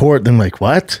can go to court, then like,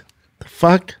 what the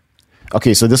fuck?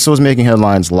 Okay, so this was making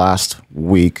headlines last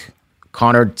week.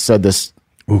 Conor said this.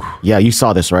 Ooh. Yeah, you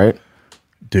saw this, right?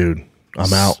 Dude,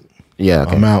 I'm out. Yeah,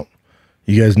 okay. I'm out.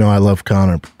 You guys know I love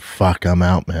Conor. But fuck, I'm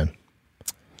out, man.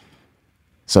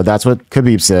 So that's what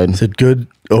Khabib said. He said, good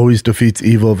always defeats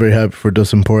evil. Very happy for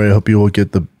Dustin Poirier. I hope you will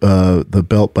get the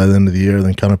belt by the end of the year.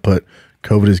 Then kind of put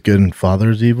COVID is good and father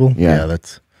is evil. Yeah,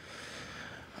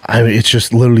 I mean, it's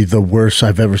just literally the worst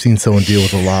I've ever seen someone deal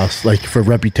with a loss. Like for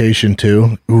reputation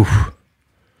too. Oof.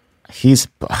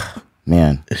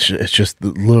 Man. It's just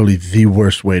literally the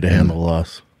worst way to handle a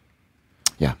loss.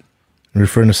 Yeah. And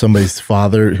referring to somebody's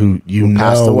father who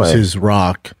passed away. Was his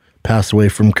rock, passed away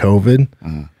from COVID.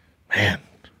 Man,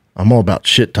 I'm all about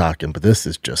shit talking, but this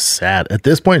is just sad. At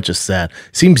this point, it's just sad.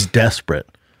 Seems desperate.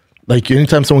 Like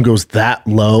anytime someone goes that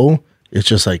low, it's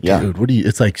just like, dude,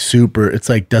 it's like it's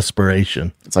like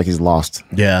desperation. It's like he's lost.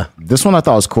 Yeah. This one I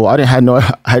thought was cool. I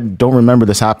don't remember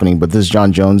this happening, but this is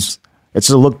John Jones. It's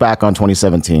a look back on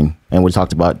 2017, and we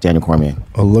talked about Daniel Cormier.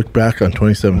 A look back on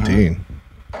 2017.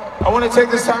 I want to take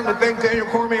this time to thank Daniel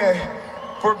Cormier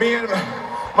for being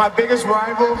my biggest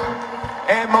rival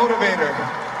and motivator.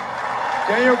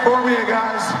 Daniel Cormier,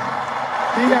 guys,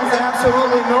 he has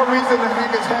absolutely no reason to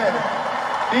hang his head.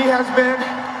 He has been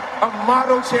a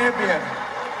model champion,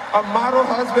 a model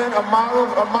husband, a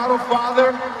model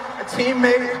father, a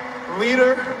teammate,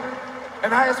 leader,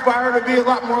 and I aspire to be a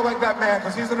lot more like that man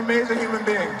because he's an amazing human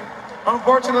being.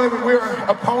 Unfortunately, we were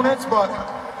opponents, but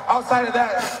outside of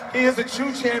that, he is a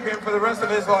true champion for the rest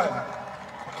of his life.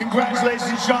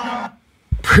 Congratulations, Sean.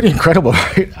 Pretty incredible,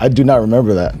 right? I do not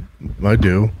remember that. I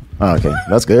do. Oh, okay,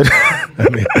 that's good. I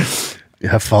mean,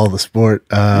 yeah, follow the sport.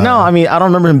 No, I mean, I don't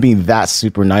remember him being that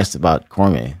super nice about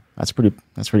Cormier. That's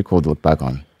pretty cool to look back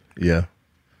on. Yeah.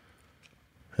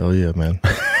 Hell yeah, man.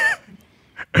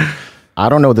 I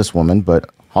don't know this woman, but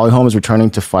Holly Holm is returning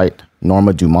to fight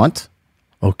Norma Dumont.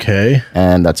 Okay.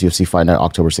 And that's UFC Fight Night,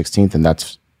 October 16th, and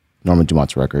that's Norma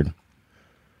Dumont's record.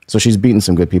 So she's beaten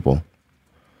some good people.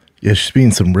 Yeah, she's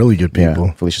beaten some really good people.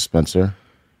 Yeah, Felicia Spencer.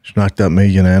 She knocked out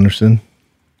Megan Anderson.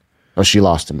 Oh, she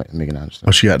lost to Megan Anderson.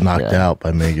 Oh, she got knocked out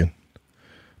by Megan.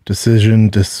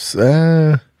 Decision.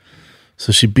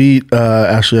 So she beat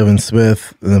Ashley Evans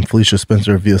Smith and then Felicia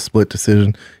Spencer via split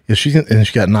decision. Yeah, she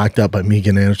got knocked out by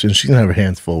Megan Anderson. She's gonna have her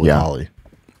hands full with Holly.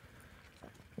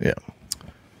 Yeah.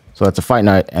 So that's a fight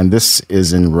night, and this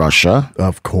is in Russia.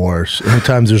 Of course.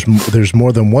 Anytime there's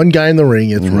more than one guy in the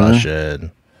ring, it's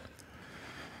Russian.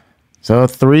 So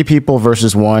 3 people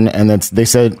versus 1, and they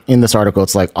said in this article,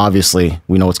 it's like, obviously,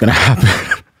 we know what's going to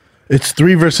happen. It's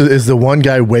 3 versus, is the one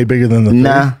guy way bigger than the 3?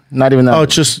 Nah, not even that. Oh,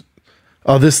 it's just,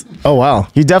 wow.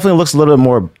 He definitely looks a little bit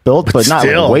more built, but not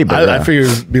still, way bigger. I figured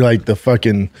it'd be like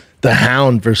the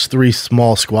Hound versus 3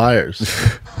 small squires.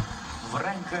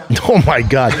 Oh my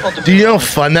God. Do you know how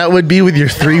fun that would be with your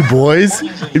 3 boys?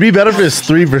 It'd be better if it's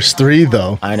 3 versus 3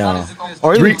 though. I know.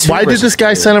 Or 3, why did this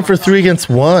guy sign up for 3 against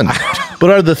 1? But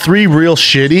are the 3 real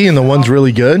shitty and the one's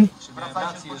really good?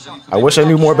 I wish I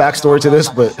knew more backstory to this,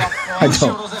 but I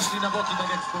don't.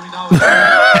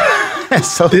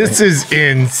 This is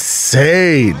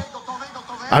insane.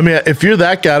 I mean, if you're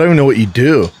that guy, I don't even know what you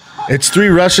do. It's 3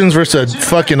 Russians versus a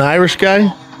fucking Irish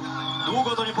guy?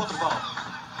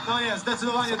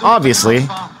 Obviously.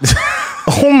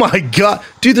 Oh my God.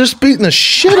 Dude, they're just beating the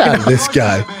shit out of this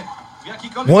guy.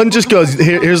 One just goes,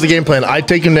 here's the game plan. I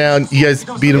take him down. You guys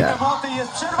beat him. Yeah.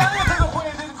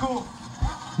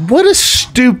 What a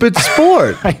stupid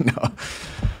sport. I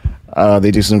know.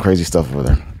 They do some crazy stuff over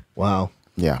there. Wow.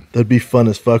 Yeah. That'd be fun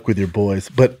as fuck with your boys.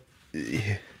 But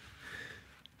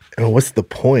what's the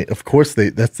point? Of course hey,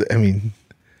 dude,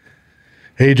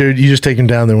 you just take him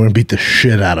down there. We're going to beat the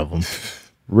shit out of them.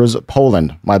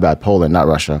 Poland. My bad. Poland, not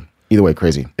Russia. Either way,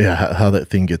 crazy. Yeah, how that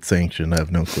thing gets sanctioned, I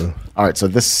have no clue. All right, so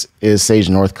this is Sage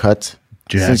Northcutt.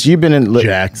 Since you've been in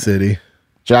Jack City,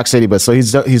 but so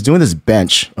he's doing this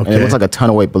bench, and it looks like a ton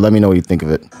of weight. But let me know what you think of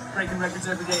it. Breaking records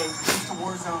every day. It's the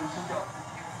war zone.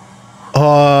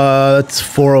 That's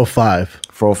 405.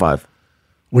 405.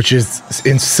 Which is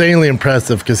insanely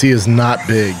impressive because he is not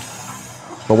big.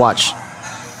 But watch.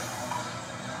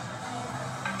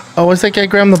 Oh, why's that guy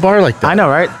grabbing the bar like that? I know,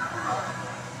 right?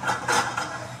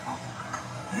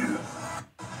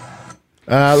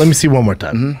 Let me see one more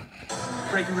time.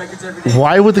 Breaking records every day.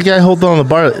 Why would the guy hold on the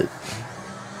bar?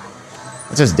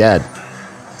 It's just dead.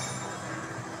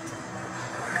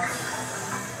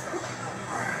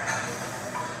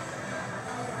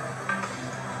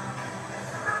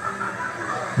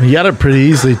 He got it pretty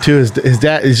easily too. His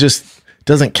dad is just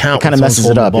doesn't count. Kind of messes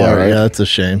it up, yeah, right? Yeah, that's a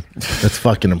shame. That's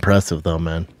fucking impressive though,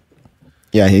 man.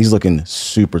 Yeah, he's looking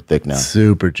super thick now.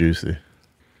 Super juicy.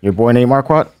 Your boy named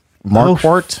Marquardt?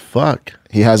 Marquardt? Fuck.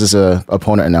 He has his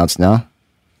opponent announced now.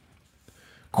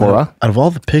 Cora. Out of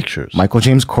all the pictures, Michael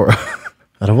James Cora.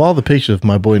 out of all the pictures of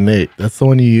my boy Nate, that's the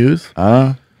one you use?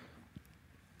 The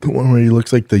one where he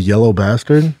looks like the yellow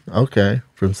bastard? Okay.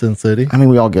 From Sin City? I mean,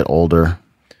 we all get older.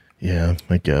 Yeah,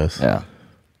 I guess. Yeah.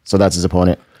 So that's his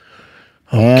opponent.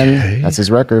 Okay. And that's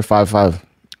his record, 5-5.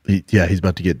 He's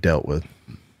about to get dealt with.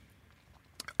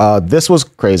 This was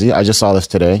crazy. I just saw this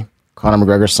today. Conor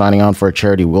McGregor signing on for a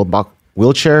charity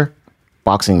wheelchair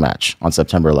boxing match on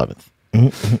September 11th.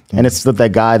 And it's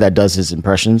that guy that does his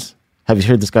impressions. Have you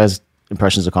heard this guy's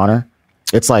impressions of Conor?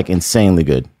 It's like insanely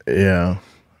good. Yeah.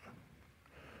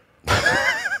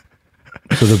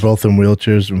 So they're both in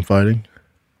wheelchairs and fighting?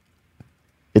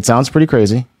 It sounds pretty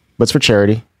crazy, but it's for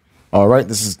charity. All right,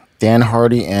 this is Dan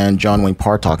Hardy and John Wayne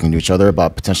Parr talking to each other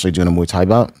about potentially doing a Muay Thai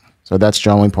bout. So that's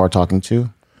John Wayne Parr talking to,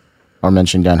 or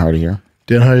mentioning Dan Hardy here.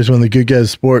 Dan Hardy is one of the good guys of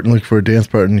sport and looking for a dance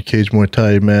partner in a cage Muay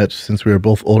Thai match. Since we are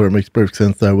both older, it makes perfect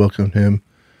sense that I welcome him.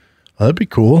 Oh, that'd be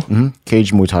cool.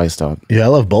 Cage Muay Thai style. Yeah, I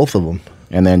love both of them.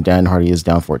 And then Dan Hardy is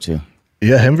down for it too.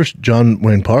 Yeah, him versus John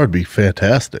Wayne Parr would be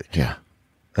fantastic. Yeah.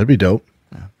 That'd be dope.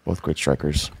 Yeah, both great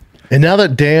strikers. And now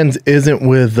that Dan's isn't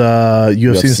with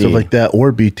UFC and stuff like that,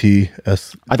 or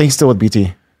BTS. I think he's still with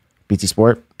BT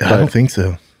Sport. I don't think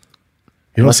so.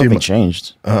 You Unless something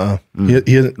changed.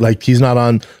 He's not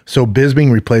on. So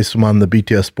Bisping replaced him on the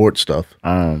BTS Sports stuff.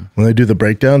 When they do the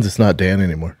breakdowns, it's not Dan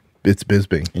anymore. It's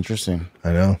Bisping. Interesting.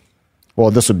 I know. Well,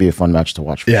 this would be a fun match to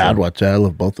watch. Yeah, I'd watch that. I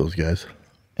love both those guys.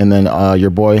 And then your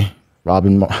boy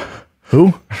Robin.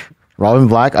 Who? Robin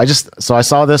Black. I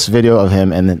saw this video of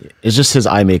him, and then it's just his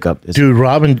eye makeup. Dude,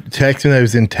 Robin texted me that he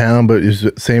was in town, but it was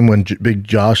the same when Big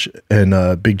Josh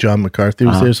and Big John McCarthy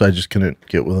was there, so I just couldn't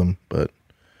get with him. But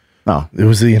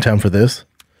was he in town for this?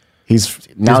 He's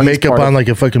makeup on like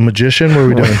a fucking magician. What are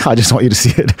we doing? I just want you to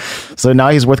see it. So now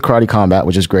he's with Karate Combat,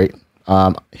 which is great.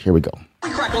 Here we go. We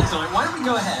crack on time. Why don't we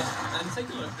go ahead and take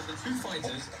a look at the two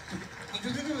fighters? We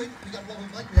got Robin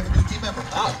Black. We have a new team member.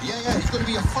 Yeah. It's going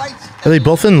to be a fight. Are they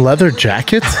both in leather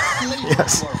jackets?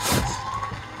 Yes.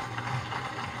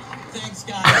 Thanks,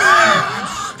 guys.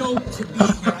 I'm stoked to be here.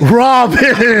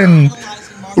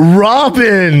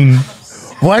 Robin!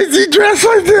 Why is he dressed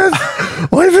like this?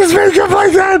 Why is his makeup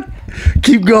like that?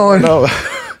 Keep going. No.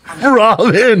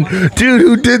 Robin! Dude,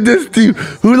 who did this to you?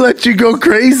 Who let you go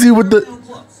crazy with the... I'm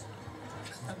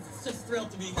just thrilled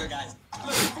to be here, guys.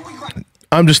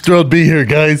 I'm just thrilled to be here,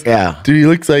 guys. Yeah. Dude, he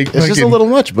looks like... It's just a little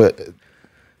much, but...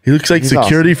 He looks like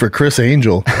security for Chris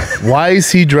Angel. Why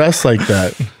is he dressed like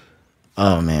that?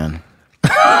 Oh, man.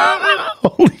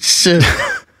 Holy shit.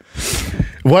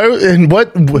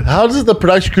 How does the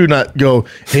production crew not go,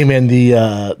 hey man, the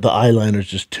eyeliner's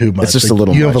just too much? It's just a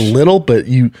little you much. have a little, but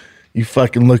you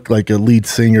fucking look like a lead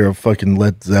singer of fucking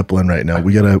Led Zeppelin right now.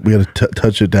 We gotta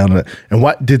touch it down. And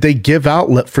what did they give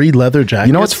out free leather jackets?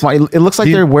 You know what's funny? It looks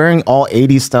like they're wearing all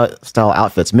 80s style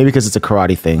outfits. Maybe because it's a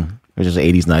karate thing. It's just an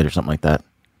 80s night or something like that.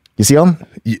 You see them?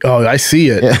 Oh, I see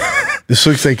it. Yeah. This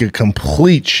looks like a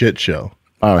complete shit show.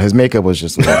 Oh, his makeup was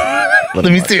just. Let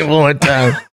me see it one more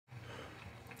time.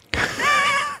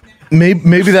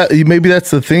 Maybe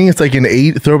that's the thing. It's like an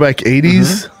throwback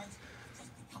 80s.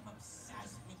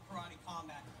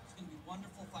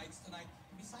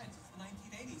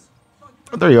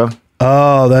 Oh, there you go.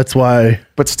 Oh, that's why.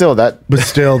 But still, I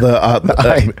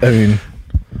mean,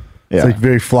 it's like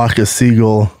very flock of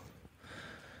seagull.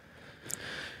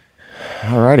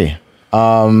 Alrighty.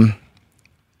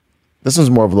 This one's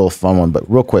more of a little fun one, but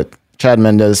real quick. Chad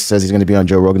Mendez says he's going to be on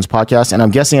Joe Rogan's podcast, and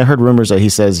I'm guessing I heard rumors that he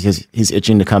says he's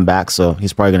itching to come back, so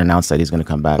he's probably going to announce that he's going to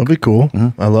come back. That'll be cool.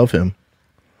 Mm-hmm. I love him.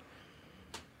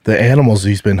 The animals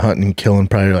he's been hunting and killing,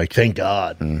 probably like, thank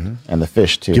God. Mm-hmm. And the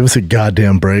fish, too. Give us a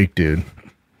goddamn break, dude.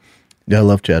 Yeah, I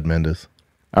love Chad Mendez.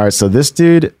 All right, so this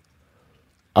dude,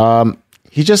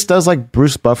 he just does like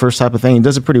Bruce Buffer's type of thing. He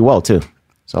does it pretty well, too.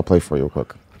 So I'll play for you real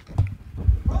quick.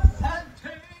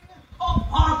 Presenting a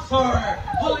boxer,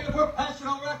 holding a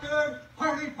professional record,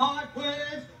 35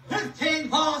 wins, 15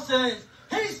 losses.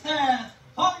 He stands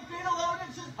 5 feet 11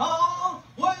 inches tall,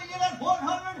 weighing in at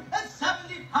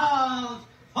 170 pounds.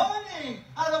 Fighting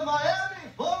out of Miami,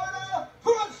 Florida,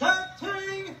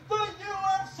 presenting the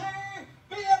UFC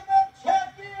BMF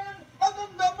champion and the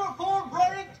number 4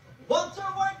 ranked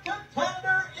welterweight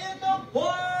contender in the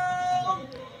world,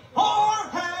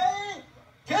 Jorge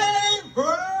Gane.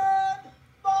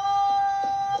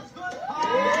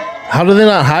 How do they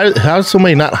not hire? How does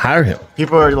somebody not hire him?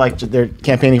 People are like, they're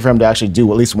campaigning for him to actually do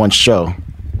at least one show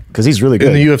because he's really good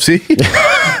in the UFC.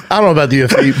 I don't know about the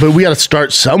UFC, but we got to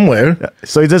start somewhere. Yeah.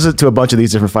 So he does it to a bunch of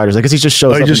these different fighters. I guess he just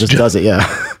shows up and just does it. Yeah,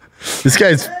 this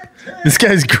guy's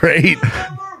great.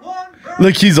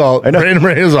 Look, he's all Brandon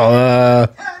Moreno's all.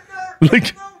 Look.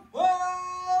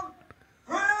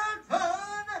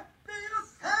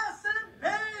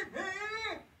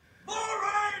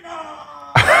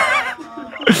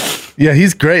 Yeah,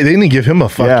 he's great. They need to give him a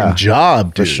fucking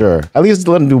job, dude. For sure. At least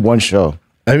let him do one show.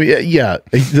 I mean, yeah.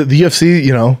 The UFC,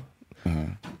 you know,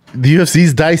 the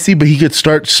UFC's dicey, but he could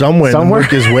start somewhere and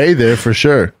work his way there for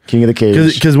sure. King of the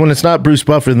Cage. Because when it's not Bruce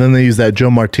Buffer, then they use that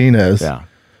Joe Martinez. Yeah.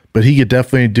 But he could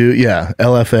definitely do,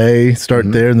 LFA, start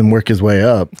there and then work his way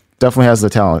up. Definitely has the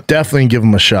talent. Definitely give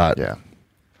him a shot. Yeah.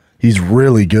 He's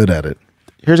really good at it.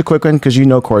 Here's a quick one, because you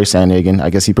know Corey Sandhagen.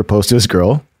 I guess he proposed to his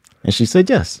girl, and she said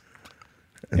yes.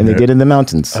 And they did in the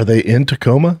mountains. Are they in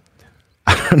Tacoma?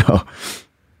 I don't know.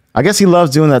 I guess he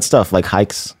loves doing that stuff, like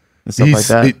hikes and stuff like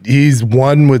that. He's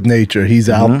one with nature. He's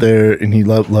out there, and he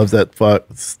loves that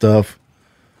stuff.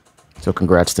 So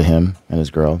congrats to him and his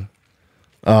girl.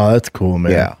 Oh, that's cool,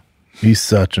 man. Yeah. He's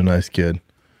such a nice kid.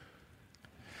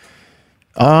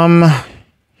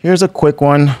 Here's a quick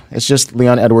one. It's just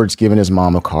Leon Edwards giving his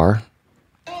mom a car.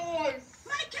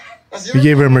 He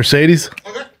gave her a Mercedes?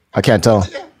 I can't tell.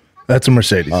 That's a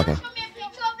Mercedes. Okay.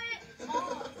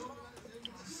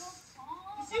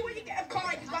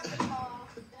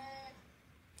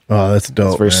 Oh, that's dope.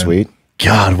 That's very sweet.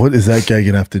 God, what is that guy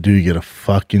gonna have to do to get a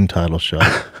fucking title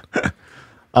shot?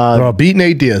 They'll beat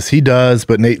Nate Diaz. He does,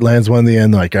 but Nate lands one in the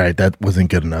end. They're like, all right, that wasn't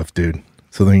good enough, dude.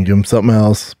 So then you give him something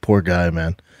else. Poor guy,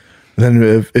 man. And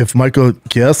then if Michael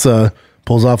Chiesa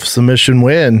pulls off a submission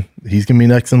win, he's gonna be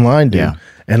next in line, dude. Yeah.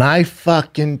 And I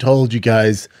fucking told you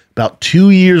guys about 2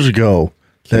 years ago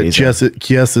that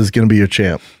Chiesa is gonna be your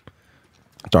champ.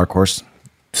 Dark horse.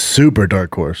 Super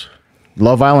dark horse.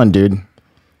 Love Island, dude.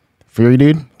 Fury,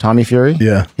 dude. Tommy Fury.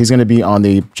 Yeah. He's going to be on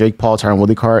the Jake Paul, Tyron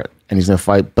Woodley card, and he's going to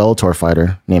fight Bellator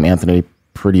fighter named Anthony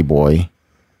Pretty Boy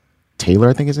Taylor,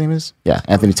 I think his name is. Yeah,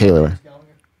 Anthony Taylor.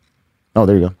 Oh,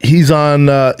 there you go. He's on,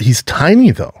 he's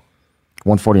tiny, though.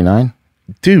 149?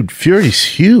 Dude, Fury's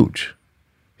huge.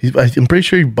 I'm pretty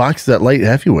sure he boxes at light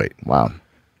heavyweight. Wow.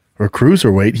 Or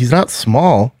cruiserweight. He's not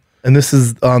small. And this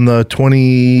is on the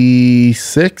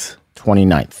 26th?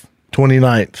 29th.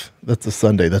 29th. That's a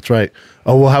Sunday. That's right.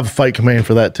 Oh, we'll have a fight campaign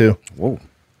for that too. Whoa.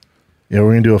 Yeah,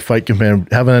 we're going to do a fight campaign.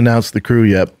 Haven't announced the crew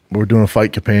yet. We're doing a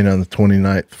fight campaign on the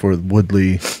 29th for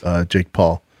Woodley, Jake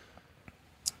Paul.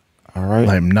 All right.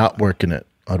 I'm not working it.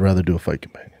 I'd rather do a fight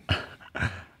campaign.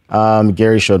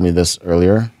 Gary showed me this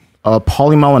earlier.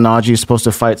 Paulie Malignaggi is supposed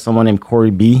to fight someone named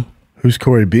Corey B. Who's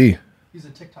Corey B? He's a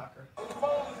TikToker.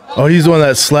 Oh, he's the one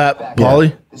that slapped Paulie?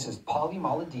 Yeah. This is Paulie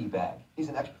Malignaggi. He's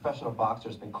an ex-professional boxer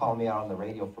who's been calling me out on the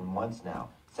radio for months now.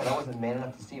 Said I wasn't man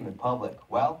enough to see him in public.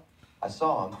 Well, I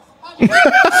saw him.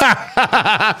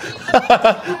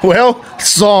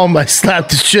 Saw him. I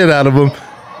slapped the shit out of him.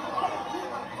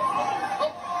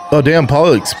 Oh, damn,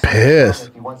 Paulie looks pissed.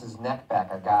 If he wants his neck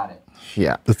back, I got it.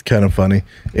 Yeah. That's kind of funny.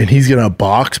 And he's going to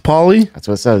box Paulie? That's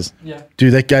what it says. Yeah.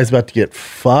 Dude, that guy's about to get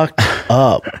fucked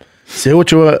up. Say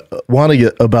what you want to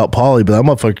get about Paulie, but that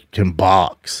motherfucker can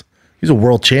box. He's a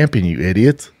world champion, you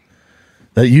idiots.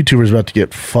 That YouTuber's about to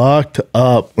get fucked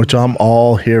up, which I'm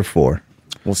all here for.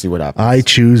 We'll see what happens. I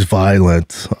choose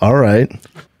violence. All right.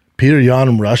 Peter Yan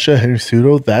in Russia, Henry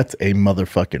Cejudo, that's a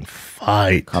motherfucking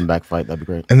fight. Comeback fight, that'd be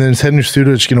great. And then is Henry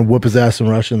Cejudo just going to whoop his ass in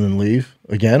Russia and then leave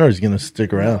again, or is he going to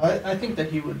stick around? I think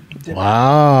that he would.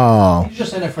 Wow. He's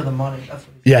just in it for the money. That's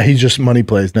what he's just money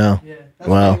plays now. Yeah. That's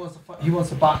why he wants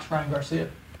to box Ryan Garcia.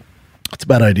 It's a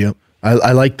bad idea.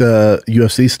 I like the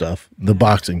UFC stuff, the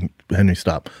boxing. Henry,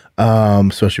 stop.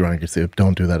 Especially Ryan Garcia.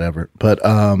 Don't do that ever. But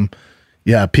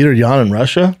Peter Yan in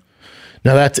Russia.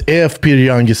 Now that's if Peter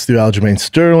Yan gets through Aljamain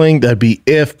Sterling. That'd be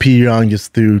if Peter Yan gets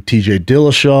through TJ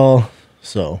Dillashaw.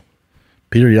 So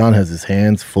Peter Yan has his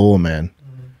hands full, man.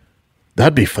 Mm-hmm.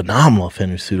 That'd be phenomenal if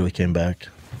Henry Cejudo came back.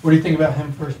 What do you think about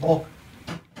him versus Volk?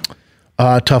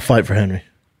 Tough fight for Henry.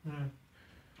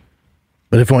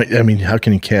 But how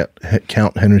can you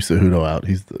count Henry Cejudo out?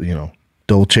 He's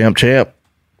double champ.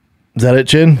 Is that it,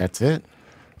 Chin? That's it.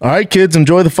 All right, kids,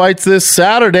 enjoy the fights this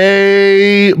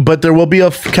Saturday. But there will be a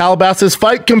Calabasas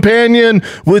fight companion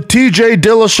with TJ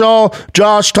Dillashaw,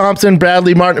 Josh Thompson,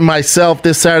 Bradley Martin, and myself.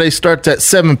 This Saturday starts at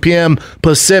 7 p.m.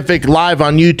 Pacific, live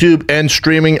on YouTube and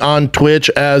streaming on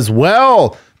Twitch as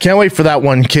well. Can't wait for that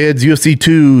one, kids. UFC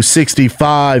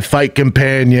 265 fight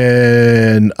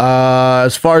companion.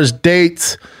 As far as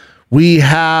dates, we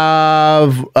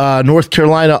have North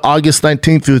Carolina, August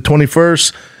 19th through the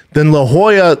 21st. Then La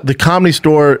Jolla, the Comedy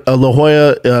Store, La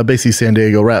Jolla, basically San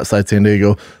Diego, right outside San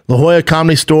Diego. La Jolla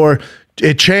Comedy Store,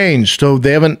 it changed. So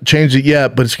they haven't changed it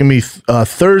yet, but it's going to be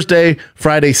Thursday,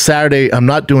 Friday, Saturday. I'm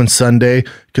not doing Sunday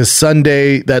because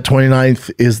Sunday, that 29th,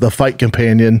 is the fight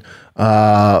companion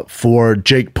for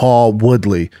Jake Paul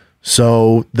Woodley.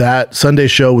 So that Sunday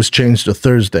show was changed to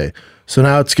Thursday. So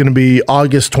now it's going to be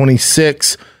August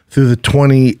 26th through the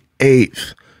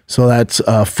 28th. So that's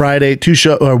Friday,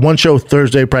 one show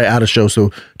Thursday, probably out of show.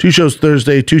 So 2 shows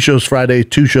Thursday, 2 shows Friday,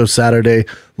 2 shows Saturday.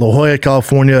 La Jolla,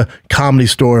 California, Comedy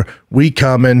Store, we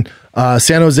coming.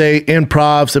 San Jose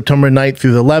Improv, September 9th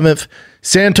through the 11th.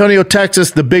 San Antonio,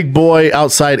 Texas, the big boy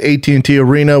outside AT&T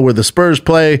Arena where the Spurs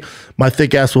play. My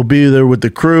thick ass will be there with the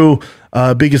crew.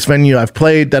 Biggest venue I've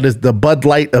played, that is the Bud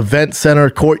Light Event Center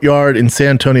Courtyard in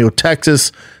San Antonio,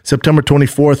 Texas, September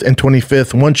 24th and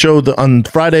 25th. One show on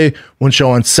Friday, one show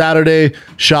on Saturday.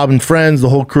 Shab and friends, the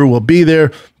whole crew will be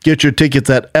there. Get your tickets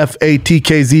at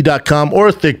fatkz.com or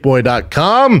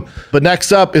thickboy.com. But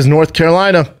next up is North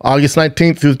Carolina, August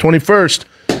 19th through the 21st.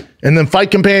 And then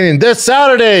Fight Companion this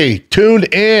Saturday. Tune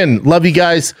in. Love you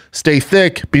guys. Stay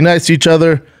thick. Be nice to each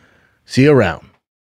other. See you around.